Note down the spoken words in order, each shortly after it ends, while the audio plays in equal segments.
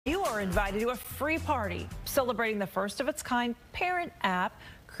You're invited to a free party celebrating the first of its kind parent app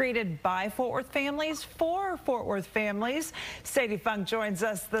created by Fort Worth families for Fort Worth families. Sadie Funk joins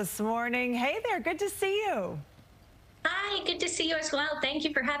us this morning. Hey there, good to see you. Hi, good to see you as well. Thank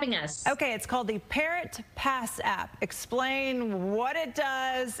you for having us. Okay, it's called the Parent Pass app. Explain what it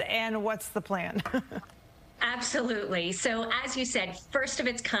does and what's the plan. Absolutely. So as you said, first of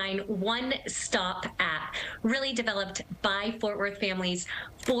its kind, one-stop app, really developed by Fort Worth families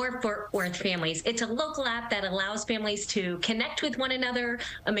for Fort Worth families. It's a local app that allows families to connect with one another,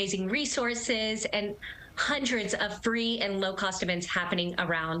 amazing resources, and hundreds of free and low-cost events happening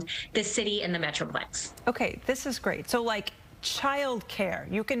around the city and the Metroplex. Okay, this is great. So like child care,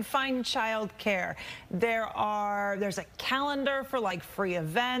 you can find child care. There's a calendar for like free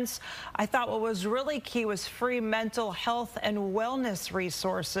events. I thought what was really key was free mental health and wellness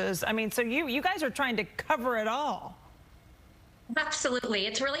resources. I mean, so you guys are trying to cover it all. Absolutely.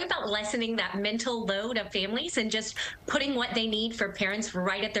 It's really about lessening that mental load of families and just putting what they need for parents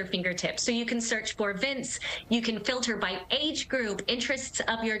right at their fingertips. So you can search for events, you can filter by age group, interests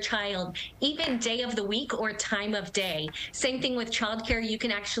of your child, even day of the week or time of day. Same thing with childcare. You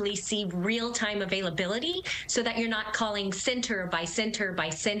can actually see real-time availability so that you're not calling center by center by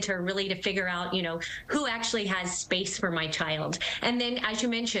center really to figure out, who actually has space for my child. And then, as you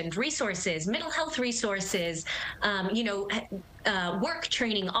mentioned, resources, mental health resources, work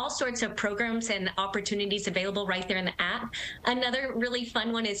training, all sorts of programs and opportunities available right there in the app. Another really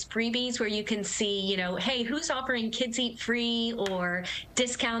fun one is freebies, where you can see, hey, who's offering Kids Eat Free or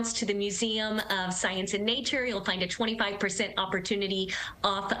discounts to the Museum of Science and Nature. You'll find a 25% opportunity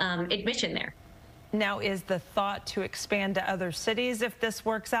off admission there. Now, is the thought to expand to other cities if this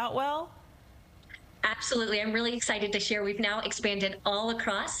works out well? Absolutely. I'm really excited to share. We've now expanded all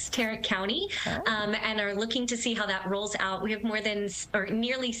across Tarrant County and are looking to see how that rolls out. We have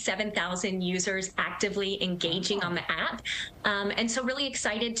nearly 7,000 users actively engaging on the app. And so really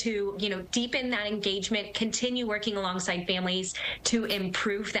excited to, deepen that engagement, continue working alongside families to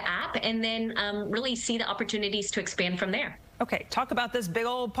improve the app, and then really see the opportunities to expand from there. Okay, talk about this big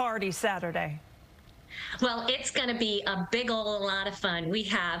old party Saturday. Well, it's going to be a big old lot of fun. We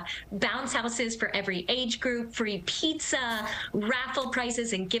have bounce houses for every age group, free pizza, raffle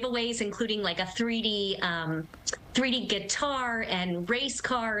prizes and giveaways, including like a 3D guitar and race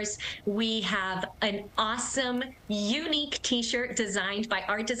cars. We have an awesome, unique t-shirt designed by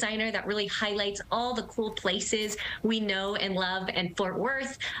our designer that really highlights all the cool places we know and love in Fort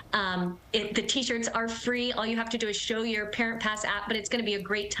Worth. The t-shirts are free. All you have to do is show your Parent Pass app, but it's going to be a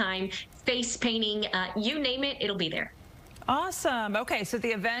great time. Face painting, you name it, it'll be there. Awesome. Okay, so the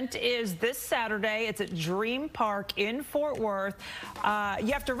event is this Saturday. It's at Dream Park in Fort Worth.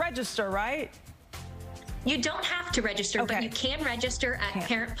 You have to register, right? You don't have to register, but you can register at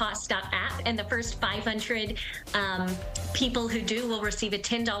parentpass.app, and the first 500 people who do will receive a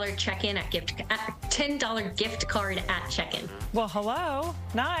 $10 check-in at $10 gift card at check-in. Well, hello.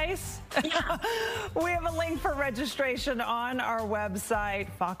 Nice. Yeah. We have a link for registration on our website,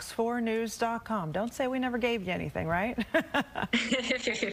 fox4news.com. Don't say we never gave you anything, right?